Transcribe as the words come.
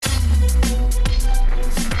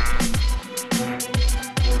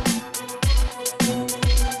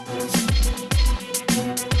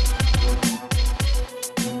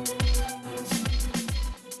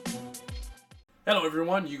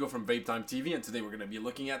everyone, Hugo from Vape Time TV, and today we're going to be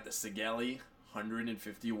looking at the Sigelei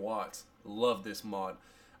 150 watts. Love this mod.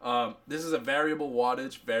 This is a variable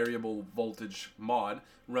wattage, variable voltage mod.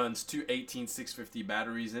 Runs two 18650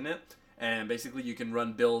 batteries in it, and basically you can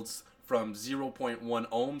run builds from 0.1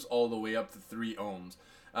 ohms all the way up to 3 ohms.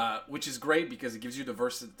 Which is great because it gives you the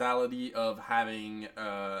versatility of having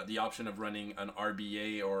the option of running an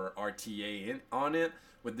RBA or RTA on it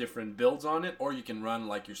with different builds on it, or you can run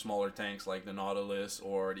like your smaller tanks like the Nautilus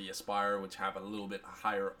or the Aspire, which have a little bit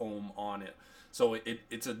higher ohm on it. So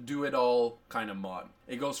it's a do-it-all kind of mod.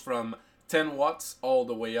 It goes from 10 watts all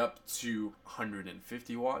the way up to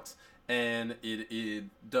 150 watts, and it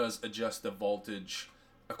does adjust the voltage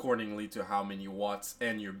accordingly to how many watts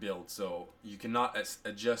and your build. So you cannot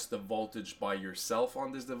adjust the voltage by yourself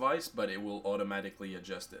on this device, but it will automatically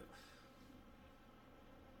adjust it.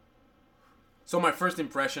 So my first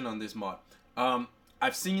impression on this mod,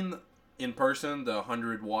 I've seen in person the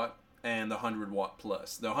 100 watt and the 100 watt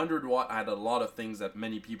plus. The 100 watt had a lot of things that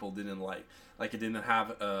many people didn't like it didn't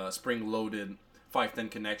have a spring loaded 510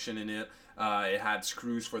 connection in it. It had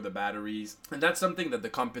screws for the batteries, and that's something that the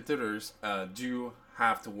competitors do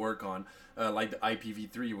have to work on, like the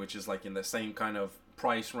IPv3, which is like in the same kind of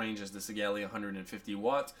price range as the Sigelei 150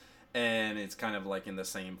 watts, and it's kind of like in the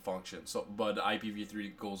same function. So, but the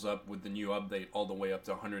IPv3 goes up with the new update all the way up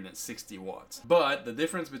to 160 watts. But the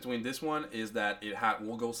difference between this one is that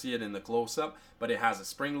we'll go see it in the close-up, but it has a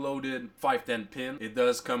spring-loaded 510 pin. It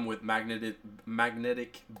does come with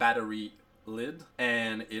magnetic battery lid,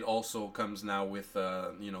 and it also comes now with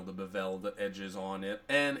the beveled edges on it,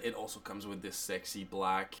 and it also comes with this sexy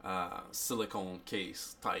black silicone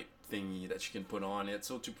case type thingy that you can put on it,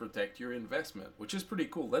 so to protect your investment, which is pretty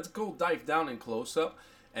cool. Let's go dive down in close up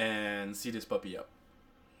and see this puppy up.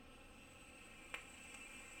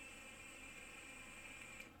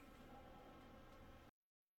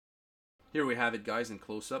 Here we have it, guys, in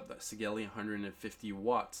close up, the Sigelei 150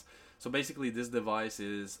 watts. So basically this device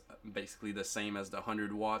is basically the same as the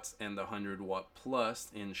 100 watts and the 100 watt plus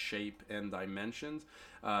in shape and dimensions.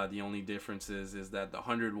 The only difference is that the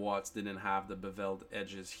 100 watts didn't have the beveled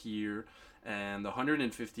edges here, and the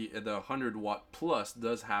 100 watt plus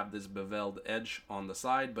does have this beveled edge on the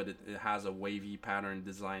side, but it has a wavy pattern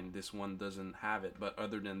design. This one doesn't have it, but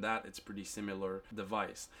other than that, it's pretty similar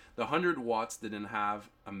device. The 100 watts didn't have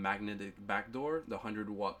a magnetic backdoor. The 100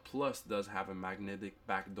 watt plus does have a magnetic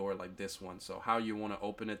backdoor like this one. So how you want to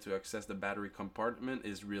open it to access the battery compartment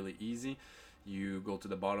is really easy. You go to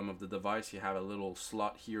the bottom of the device, you have a little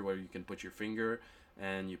slot here where you can put your finger,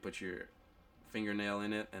 and you put your fingernail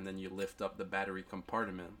in it, and then you lift up the battery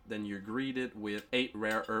compartment. Then you're greeted with 8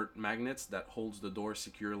 rare earth magnets that holds the door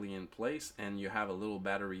securely in place, and you have a little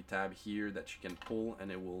battery tab here that you can pull,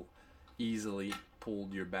 and it will easily pull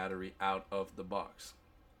your battery out of the box.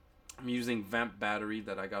 I'm using Vape battery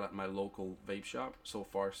that I got at my local vape shop. So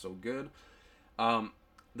far so good.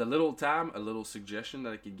 The little tab, a little suggestion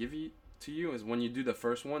that I could give to you is when you do the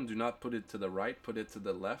first one, do not put it to the right, put it to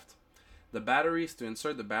the left. The batteries, to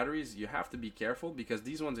insert the batteries, you have to be careful, because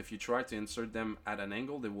these ones, if you try to insert them at an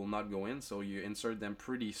angle, they will not go in. So you insert them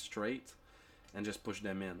pretty straight and just push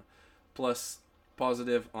them in. Plus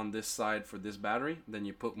positive on this side for this battery, then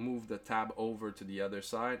you move the tab over to the other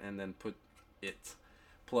side and then put it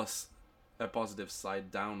plus a positive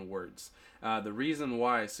side downwards. The reason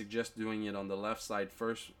why I suggest doing it on the left side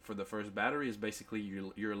first for the first battery is basically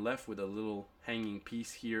you're left with a little hanging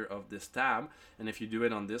piece here of this tab, and if you do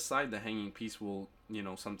it on this side, the hanging piece will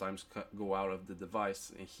sometimes go out of the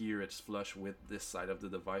device, and here it's flush with this side of the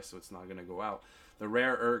device, so it's not going to go out. The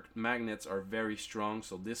rare earth magnets are very strong,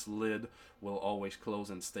 so this lid will always close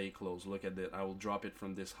and stay closed. Look at it. I will drop it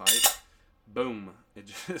from this height. Boom.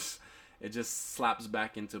 It just slaps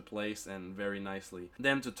back into place, and very nicely.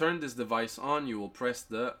 Then to turn this device on, you will press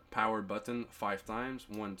the power button 5 times.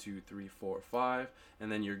 1, 2, 3, 4, 5.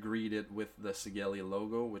 And then you're greeted with the Sigelei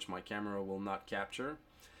logo, which my camera will not capture.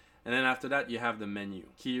 And then after that, you have the menu.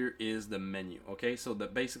 Here is the menu. Okay, so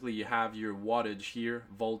basically you have your wattage here,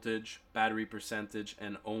 voltage, battery percentage,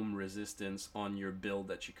 and ohm resistance on your build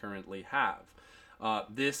that you currently have.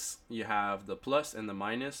 This, you have the plus and the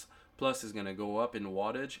minus. Plus is going to go up in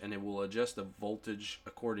wattage, and it will adjust the voltage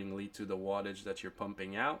accordingly to the wattage that you're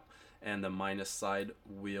pumping out, and the minus side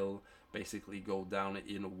will basically go down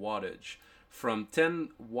in wattage. From 10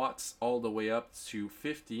 watts all the way up to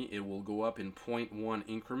 50, it will go up in 0.1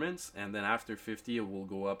 increments, and then after 50 it will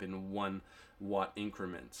go up in 1 watt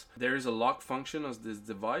increments. There is a lock function of this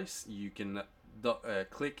device. You can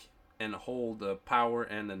click and hold the power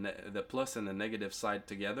and the plus and the negative side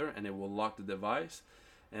together, and it will lock the device.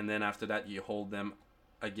 And then after that, you hold them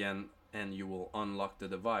again and you will unlock the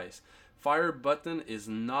device. Fire button is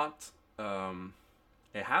not,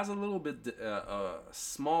 it has a little bit a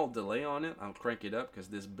small delay on it. I'll crank it up because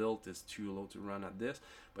this build is too low to run at this,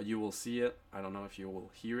 but you will see it. I don't know if you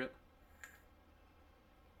will hear it.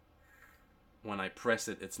 When I press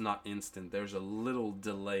it, it's not instant. There's a little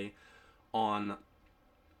delay on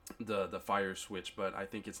the fire switch, but I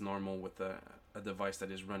think it's normal with a device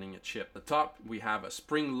that is running a chip. At the top, we have a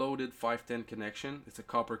spring-loaded 510 connection. It's a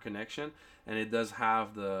copper connection, and it does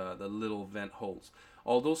have the little vent holes.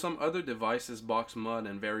 Although some other devices, box mod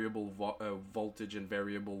and variable voltage and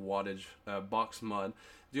variable wattage box mod,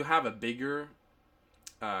 do have a bigger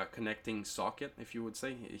connecting socket, if you would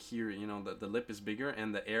say. Here, you know, the lip is bigger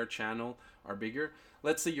and the air channel are bigger.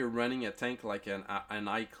 Let's say you're running a tank like an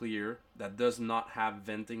iClear that does not have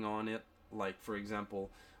venting on it. Like, for example,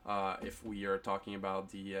 if we are talking about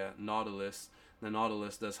the Nautilus, the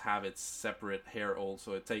Nautilus does have its separate hair hole,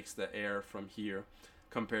 so it takes the air from here,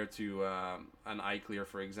 compared to an iClear,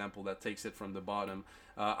 for example, that takes it from the bottom.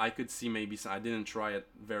 I could see maybe I didn't try it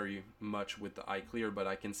very much with the iClear, but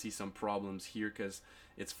I can see some problems here because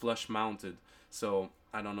it's flush mounted. So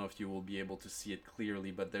I don't know if you will be able to see it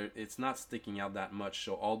clearly, but it's not sticking out that much.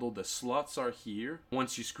 So although the slots are here,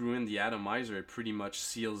 once you screw in the atomizer, it pretty much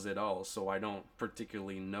seals it all. So I don't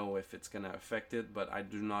particularly know if it's going to affect it, but I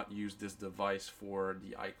do not use this device for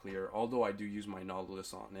the iClear, although I do use my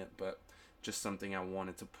Nautilus on it, but just something I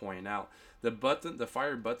wanted to point out. The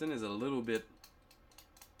fire button is a little bit,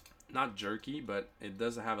 not jerky, but it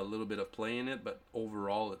does have a little bit of play in it, but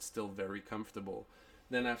overall it's still very comfortable.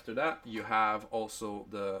 Then after that, you have also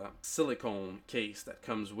the silicone case that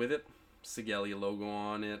comes with it, Sigelei logo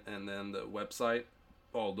on it, and then the website.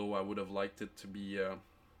 Although I would have liked it to be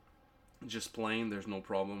just plain, there's no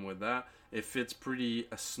problem with that. It fits pretty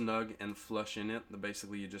snug and flush in it.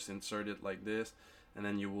 Basically, you just insert it like this, and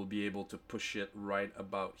then you will be able to push it right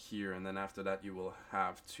about here, and then after that you will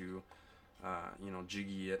have to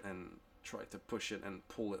jiggy it and try to push it and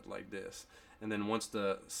pull it like this. And then once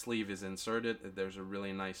the sleeve is inserted, there's a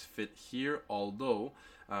really nice fit here. Although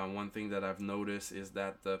one thing that I've noticed is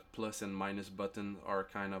that the plus and minus button are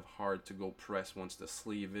kind of hard to go press once the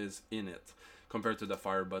sleeve is in it, compared to the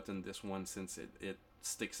fire button. This one, since it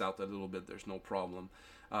sticks out a little bit, there's no problem.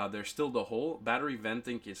 There's still the hole. Battery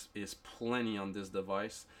venting is plenty on this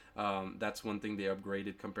device. That's one thing they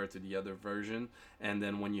upgraded compared to the other version. And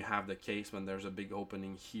then when you have the case, when there's a big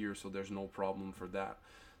opening here, so there's no problem for that.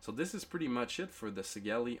 So this is pretty much it for the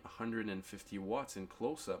Sigelei 150 watts in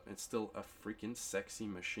close-up. It's still a freaking sexy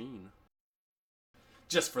machine.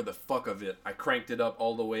 Just for the fuck of it, I cranked it up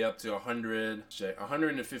all the way up to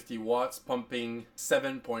 150 watts, pumping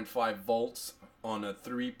 7.5 volts on a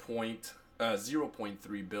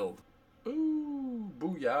 0.3 build. Ooh,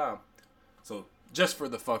 booyah. So just for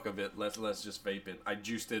the fuck of it, let's just vape it. I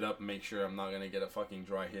juiced it up, make sure I'm not gonna get a fucking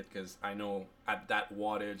dry hit, because I know at that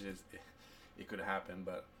wattage it could happen.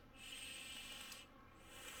 But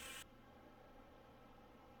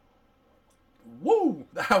woo,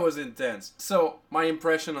 that was intense. So my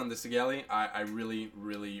impression on the Sigelei, I really,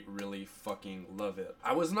 really, really fucking love it.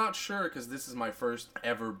 I was not sure, because this is my first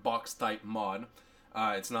ever box type mod.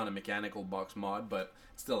 It's not a mechanical box mod, but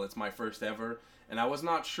still, it's my first ever, and I was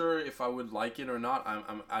not sure if I would like it or not.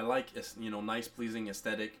 I like, nice, pleasing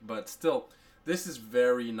aesthetic, but still, this is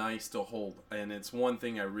very nice to hold, and it's one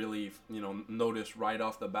thing I really, noticed right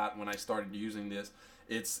off the bat when I started using this.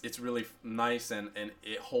 It's really nice, and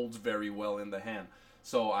it holds very well in the hand.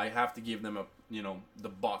 So I have to give them the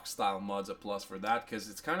box style mods a plus for that, because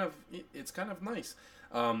it's kind of nice.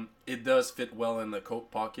 It does fit well in the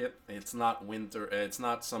coat pocket. It's not winter, it's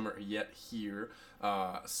not summer yet here,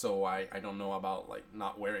 so I don't know about like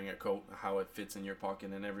not wearing a coat, how it fits in your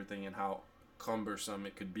pocket and everything, and how cumbersome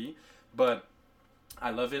it could be. But I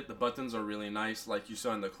love it. The buttons are really nice, like you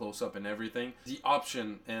saw in the close-up and everything. The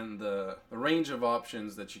option and the range of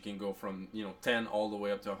options that you can go from 10 all the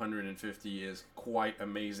way up to 150 is quite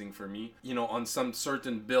amazing for me. On some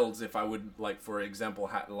certain builds, if I would, like, for example,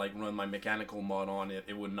 run my mechanical mod on it,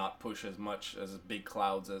 it would not push as much as big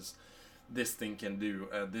clouds as this thing can do.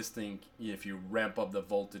 This thing, if you ramp up the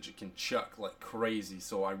voltage, it can chuck like crazy.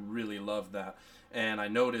 So I really love that. And I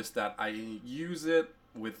noticed that I use it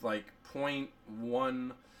with like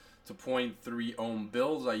 0.1 to 0.3 ohm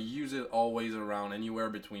builds. I use it always around anywhere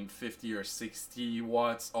between 50 or 60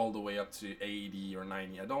 watts all the way up to 80 or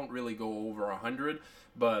 90. I don't really go over 100,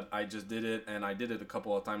 but I just did it, and I did it a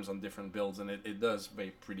couple of times on different builds, and it does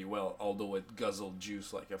vape pretty well, although it guzzled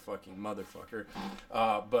juice like a fucking motherfucker.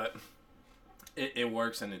 But it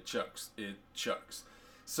works, and it chucks.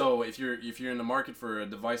 So if you're in the market for a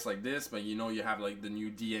device like this, but you know you have like the new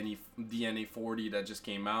DNA 40 that just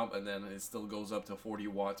came out, and then it still goes up to 40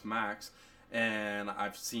 watts max, and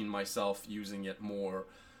I've seen myself using it more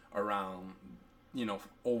around, you know,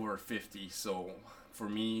 over 50. So for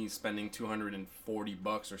me, spending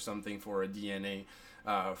 $240 or something for a DNA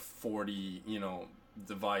 40, you know,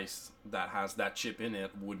 device that has that chip in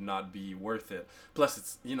it would not be worth it. Plus,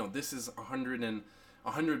 it's, you know, this is $100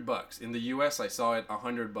 in the US. I saw it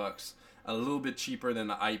 $100, a little bit cheaper than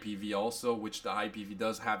the IPV also, which the IPV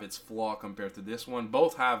does have its flaw compared to this one.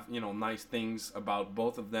 Both have, you know, nice things about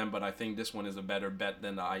both of them, but I think this one is a better bet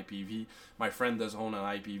than the IPV. My friend does own an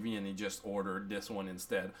IPV, and he just ordered this one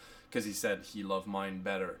instead because he said he loved mine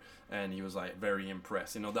better, and he was like very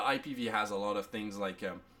impressed. You know, the IPV has a lot of things like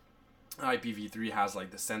IPv3 has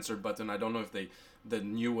like the sensor button. I don't know if the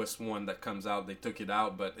newest one that comes out, they took it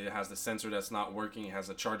out, but it has the sensor that's not working. It has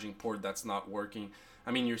a charging port that's not working.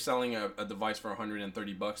 I mean, you're selling a device for $130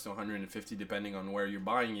 to $150 depending on where you're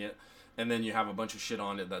buying it, and then you have a bunch of shit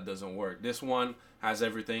on it that doesn't work. This one has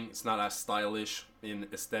everything. It's not as stylish in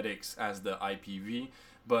aesthetics as the IPV,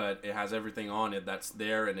 but it has everything on it that's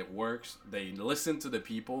there, and it works. They listen to the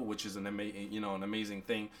people, which is an amazing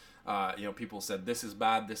thing. You know, people said this is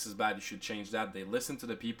bad, you should change that. They listened to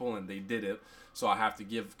the people and they did it. So I have to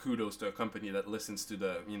give kudos to a company that listens to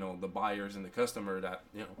the, you know, the buyers and the customer that,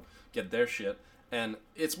 you know, get their shit. And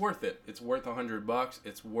it's worth it. It's worth $100.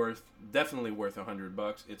 It's definitely worth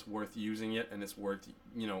 $100. It's worth using it, and it's worth,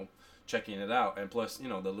 you know, checking it out. And plus, you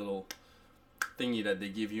know, the little thingy that they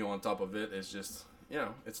give you on top of it is just, you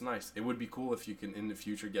know, it's nice. It would be cool if you can in the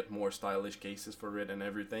future get more stylish cases for it and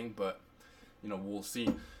everything, but, you know, we'll see.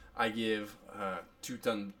 I give two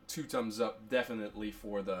thumbs up definitely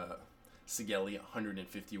for the Sigelei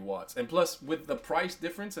 150 watts. And plus, with the price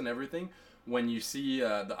difference and everything, when you see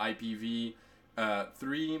the IPv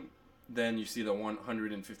 3, then you see the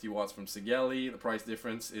 150 watts from Sigelei, the price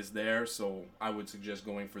difference is there, so I would suggest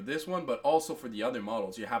going for this one. But also for the other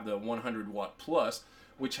models, you have the 100 watt plus,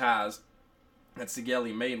 which has, that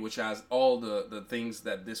Sigelei made, which has all the things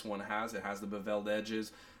that this one has. It has the beveled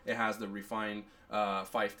edges, it has the refined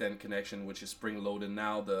 510 connection, which is spring loaded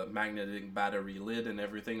now, the magnetic battery lid and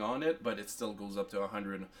everything on it, but it still goes up to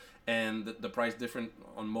 100. And the price difference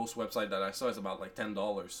on most websites that I saw is about like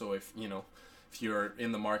 $10. So if, you know, if you're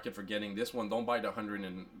in the market for getting this one, don't buy the 100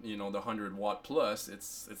 and, you know, the 100 watt plus.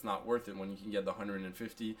 It's not worth it when you can get the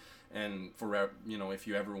 150. And for, you know, if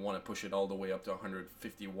you ever want to push it all the way up to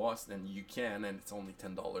 150 watts, then you can, and it's only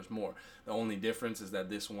 $10 more. The only difference is that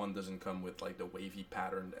this one doesn't come with like the wavy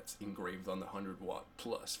pattern that's engraved on the 100 watt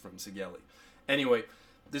plus from Sigelei. Anyway,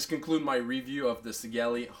 this concludes my review of the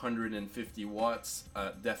Sigelei 150 watts.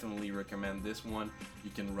 Definitely recommend this one.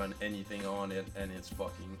 You can run anything on it, and it's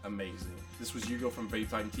fucking amazing. This was Hugo from Vape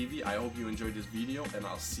Time TV. I hope you enjoyed this video, and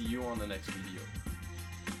I'll see you on the next video.